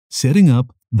Setting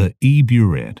up the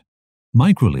E-Burette.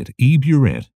 Microlit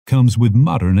E-Burette comes with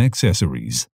modern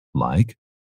accessories like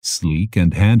sleek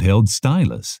and handheld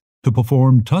stylus to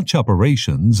perform touch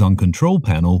operations on control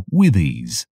panel with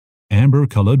ease,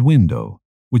 amber-colored window,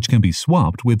 which can be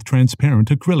swapped with transparent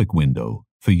acrylic window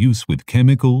for use with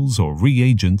chemicals or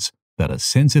reagents that are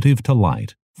sensitive to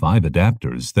light, 5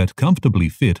 adapters that comfortably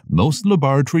fit most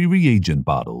laboratory reagent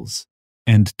bottles,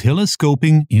 and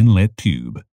telescoping inlet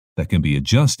tube that can be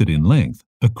adjusted in length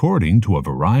according to a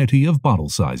variety of bottle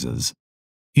sizes.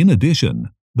 In addition,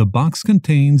 the box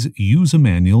contains user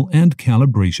manual and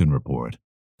calibration report,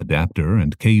 adapter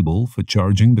and cable for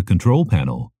charging the control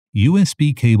panel,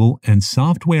 USB cable and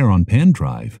software on pen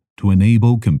drive to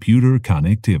enable computer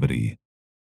connectivity.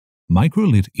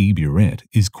 Microlit E-Burette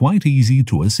is quite easy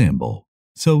to assemble,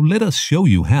 so let us show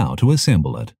you how to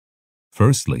assemble it.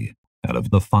 Firstly, out of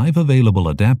the 5 available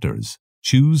adapters,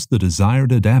 choose the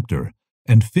desired adapter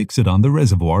and fix it on the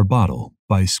reservoir bottle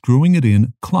by screwing it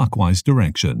in clockwise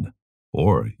direction.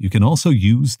 Or you can also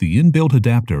use the inbuilt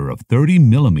adapter of 30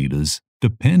 mm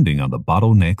depending on the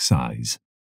bottleneck size.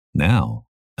 Now,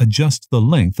 adjust the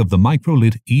length of the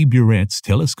Microlit E-Burette's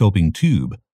telescoping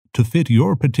tube to fit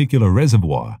your particular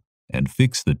reservoir and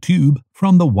fix the tube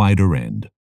from the wider end.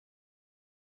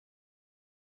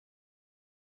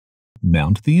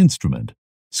 Mount the instrument.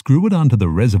 Screw it onto the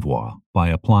reservoir by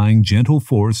applying gentle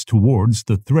force towards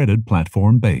the threaded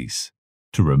platform base.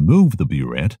 To remove the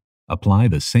burette, apply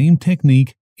the same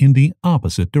technique in the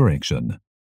opposite direction.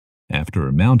 After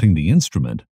mounting the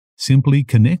instrument, simply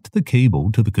connect the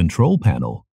cable to the control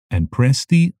panel and press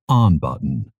the On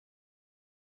button.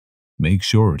 Make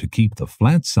sure to keep the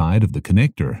flat side of the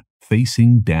connector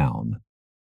facing down.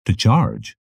 To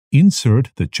charge,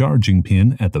 insert the charging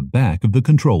pin at the back of the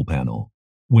control panel.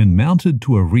 When mounted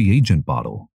to a reagent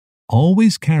bottle,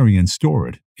 always carry and store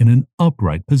it in an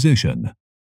upright position.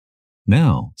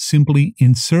 Now, simply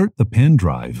insert the pen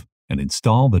drive and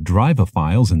install the driver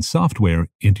files and software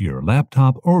into your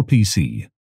laptop or PC.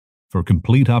 For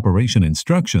complete operation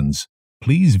instructions,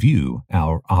 please view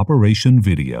our operation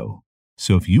video.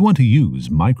 So if you want to use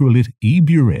Microlit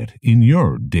E-Burette in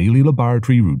your daily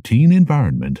laboratory routine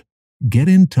environment, get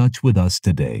in touch with us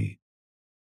today.